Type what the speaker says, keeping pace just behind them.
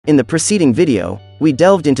In the preceding video, we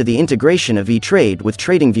delved into the integration of Etrade with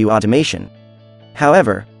TradingView automation.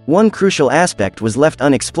 However, one crucial aspect was left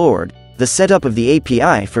unexplored: the setup of the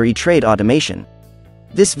API for Etrade automation.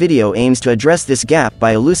 This video aims to address this gap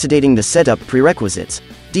by elucidating the setup prerequisites,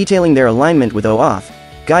 detailing their alignment with OAuth,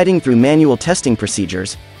 guiding through manual testing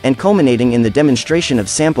procedures, and culminating in the demonstration of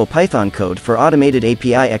sample Python code for automated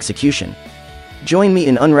API execution. Join me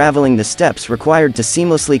in unraveling the steps required to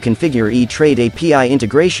seamlessly configure Etrade API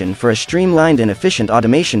integration for a streamlined and efficient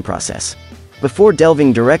automation process. Before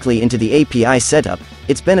delving directly into the API setup,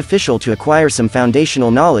 it's beneficial to acquire some foundational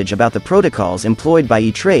knowledge about the protocols employed by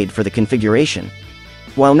Etrade for the configuration.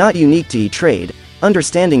 While not unique to Etrade,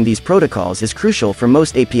 understanding these protocols is crucial for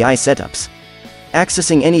most API setups.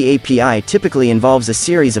 Accessing any API typically involves a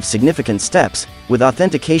series of significant steps, with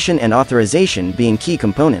authentication and authorization being key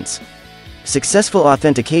components. Successful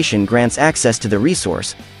authentication grants access to the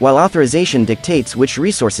resource, while authorization dictates which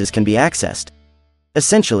resources can be accessed.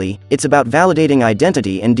 Essentially, it's about validating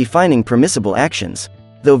identity and defining permissible actions.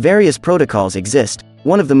 Though various protocols exist,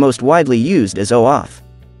 one of the most widely used is OAuth.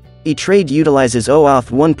 Etrade utilizes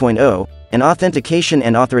Oauth1.0, an authentication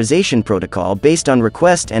and authorization protocol based on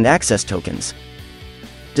request and access tokens.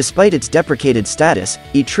 Despite its deprecated status,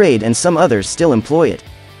 Etrade and some others still employ it.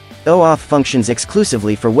 OAuth functions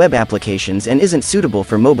exclusively for web applications and isn't suitable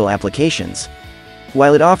for mobile applications.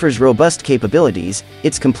 While it offers robust capabilities,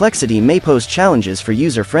 its complexity may pose challenges for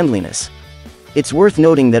user-friendliness. It's worth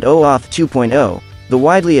noting that Oauth2.0, the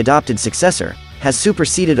widely adopted successor, has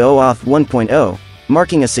superseded Oauth1.0,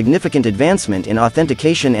 marking a significant advancement in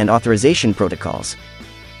authentication and authorization protocols.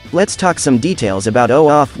 Let's talk some details about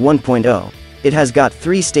Oauth1.0. It has got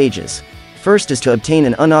 3 stages. First is to obtain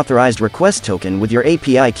an unauthorized request token with your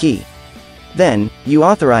API key. Then, you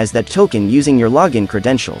authorize that token using your login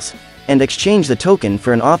credentials, and exchange the token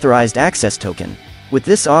for an authorized access token. With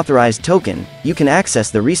this authorized token, you can access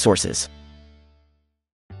the resources.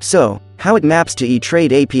 So, how it maps to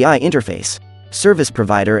Etrade API interface. Service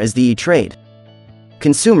provider is the Etrade.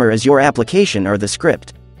 Consumer is your application or the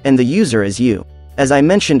script, and the user is you. As I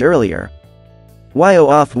mentioned earlier, why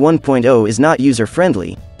Oauth1.0 is not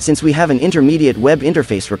user-friendly, since we have an intermediate web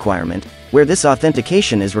interface requirement, where this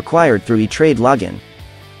authentication is required through Etrade login.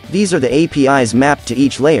 These are the APIs mapped to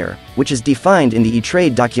each layer, which is defined in the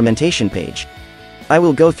Etrade documentation page. I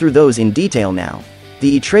will go through those in detail now.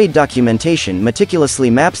 The Etrade documentation meticulously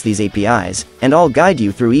maps these APIs, and I'll guide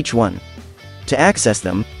you through each one. To access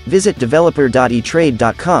them, visit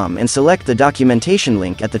developer.etrade.com and select the documentation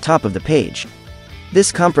link at the top of the page.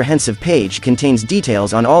 This comprehensive page contains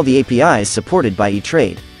details on all the APIs supported by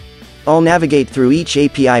Etrade. I'll navigate through each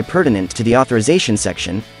API pertinent to the authorization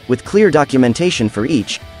section, with clear documentation for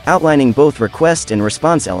each, outlining both request and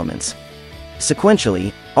response elements.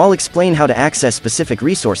 Sequentially, I'll explain how to access specific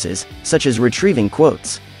resources, such as retrieving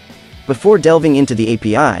quotes. Before delving into the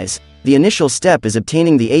APIs, the initial step is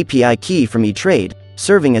obtaining the API key from Etrade,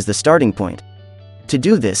 serving as the starting point. To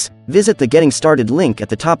do this, visit the Getting Started link at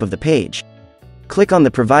the top of the page. Click on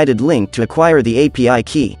the provided link to acquire the API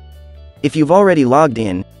key. If you've already logged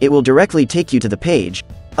in, it will directly take you to the page.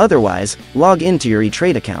 Otherwise, log into your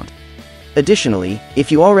Etrade account. Additionally,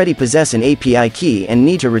 if you already possess an API key and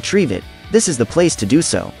need to retrieve it, this is the place to do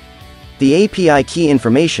so. The API key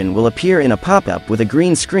information will appear in a pop-up with a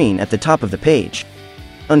green screen at the top of the page.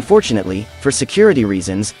 Unfortunately, for security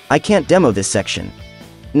reasons, I can't demo this section.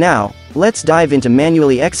 Now, let's dive into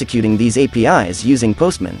manually executing these APIs using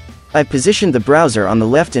Postman. I've positioned the browser on the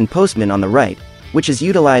left and Postman on the right, which is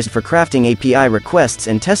utilized for crafting API requests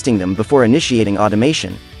and testing them before initiating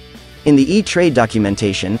automation. In the Etrade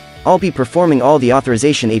documentation, I'll be performing all the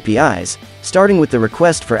authorization APIs, starting with the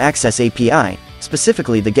Request for Access API,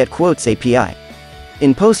 specifically the Get Quotes API.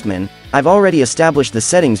 In Postman, I've already established the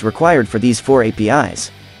settings required for these 4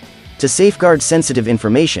 APIs. To safeguard sensitive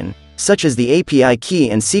information, such as the API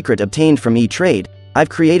key and secret obtained from Etrade, I've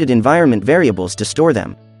created environment variables to store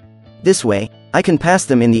them. This way, I can pass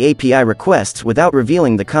them in the API requests without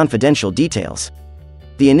revealing the confidential details.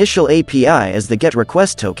 The initial API is the Get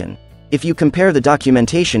Request token. If you compare the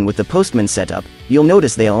documentation with the Postman setup, you'll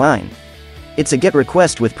notice they align. It's a Get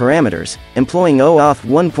Request with parameters, employing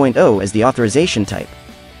Oauth1.0 as the authorization type.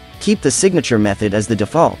 Keep the signature method as the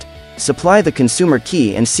default. Supply the consumer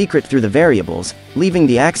key and secret through the variables, leaving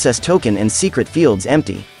the access token and secret fields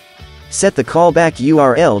empty. Set the callback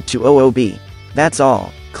URL to OOB. That's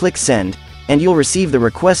all. Click Send, and you'll receive the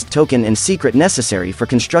request token and secret necessary for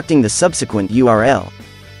constructing the subsequent URL.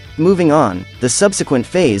 Moving on, the subsequent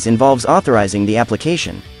phase involves authorizing the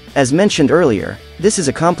application. As mentioned earlier, this is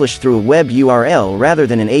accomplished through a web URL rather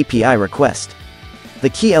than an API request. The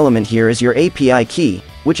key element here is your API key,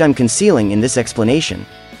 which I'm concealing in this explanation.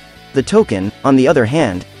 The token, on the other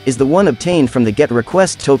hand, is the one obtained from the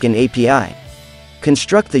getRequestToken API.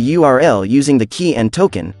 Construct the URL using the key and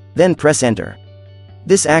token, then press enter.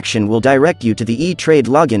 This action will direct you to the Etrade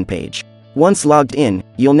login page. Once logged in,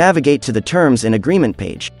 you'll navigate to the Terms and Agreement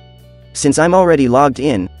page. Since I'm already logged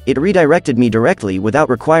in, it redirected me directly without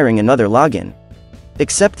requiring another login.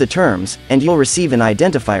 Accept the terms, and you'll receive an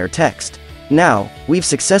identifier text. Now, we've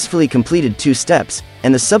successfully completed 2 steps,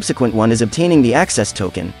 and the subsequent one is obtaining the access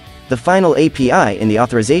token, the final API in the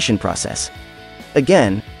authorization process.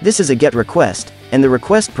 Again, this is a GET request, and the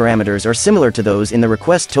request parameters are similar to those in the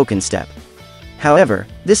request token step. However,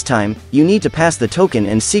 this time, you need to pass the token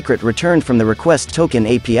and secret returned from the request token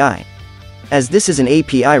API. As this is an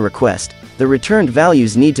API request, the returned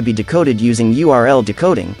values need to be decoded using URL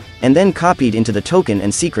decoding, and then copied into the token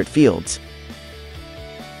and secret fields.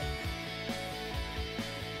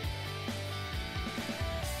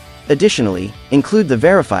 Additionally, include the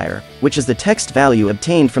verifier, which is the text value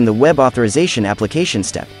obtained from the web authorization application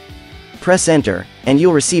step. Press enter, and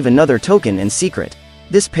you'll receive another token and secret.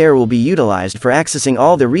 This pair will be utilized for accessing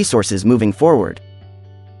all the resources moving forward.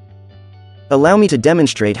 Allow me to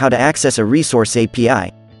demonstrate how to access a resource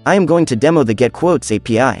API. I am going to demo the getQuotes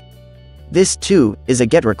API. This, too, is a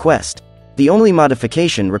GET request. The only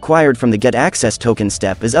modification required from the getAccessToken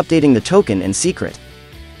step is updating the token and secret.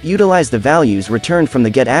 Utilize the values returned from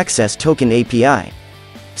the getAccessToken API.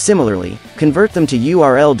 Similarly, convert them to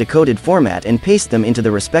URL decoded format and paste them into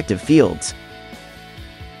the respective fields.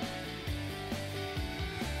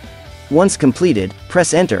 Once completed,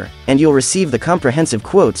 press enter, and you'll receive the comprehensive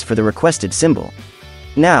quotes for the requested symbol.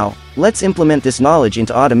 Now, let's implement this knowledge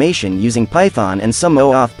into automation using Python and some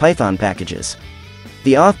OAuth Python packages.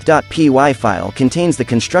 The Oauth1.0 file contains the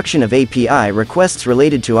construction of API requests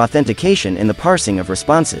related to authentication and the parsing of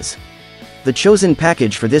responses. The chosen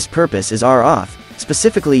package for this purpose is OAuth,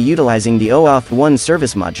 specifically utilizing the Oauth1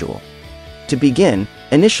 service module. To begin,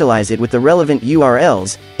 initialize it with the relevant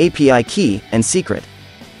URLs, API key, and secret.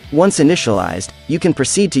 Once initialized, you can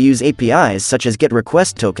proceed to use APIs such as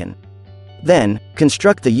getRequestToken. Then,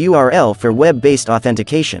 construct the URL for web-based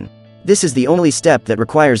authentication. This is the only step that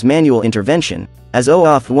requires manual intervention, as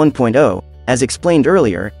Oauth1.0, as explained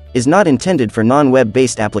earlier, is not intended for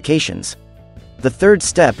non-web-based applications. The third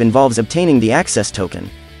step involves obtaining the access token.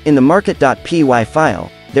 In the market.py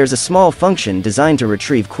file, there's a small function designed to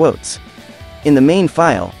retrieve quotes. In the main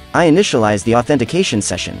file, I initialize the authentication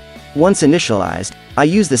session. Once initialized, I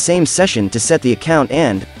use the same session to set the account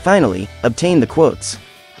and, finally, obtain the quotes.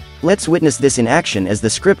 Let's witness this in action as the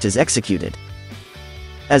script is executed.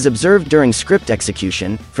 As observed during script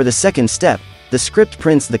execution, for the second step, the script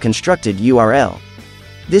prints the constructed URL.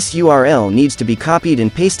 This URL needs to be copied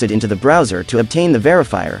and pasted into the browser to obtain the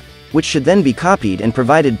verifier, which should then be copied and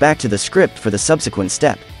provided back to the script for the subsequent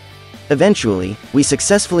step. Eventually, we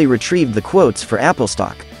successfully retrieved the quotes for Apple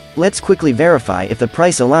stock. Let's quickly verify if the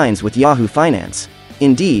price aligns with Yahoo Finance.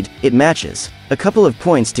 Indeed, it matches. A couple of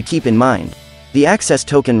points to keep in mind. The access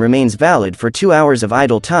token remains valid for 2 hours of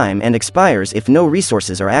idle time and expires if no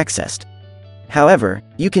resources are accessed. However,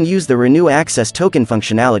 you can use the Renew Access Token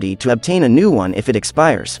functionality to obtain a new one if it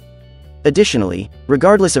expires. Additionally,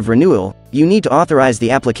 regardless of renewal, you need to authorize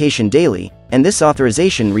the application daily, and this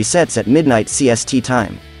authorization resets at midnight CST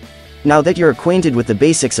time. Now that you're acquainted with the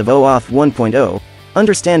basics of Oauth1.0,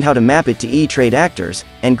 understand how to map it to Etrade actors,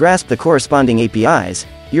 and grasp the corresponding APIs,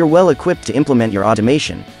 you're well equipped to implement your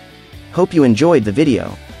automation. Hope you enjoyed the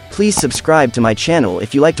video. Please subscribe to my channel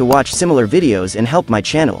if you like to watch similar videos and help my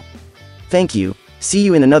channel. Thank you, see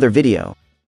you in another video.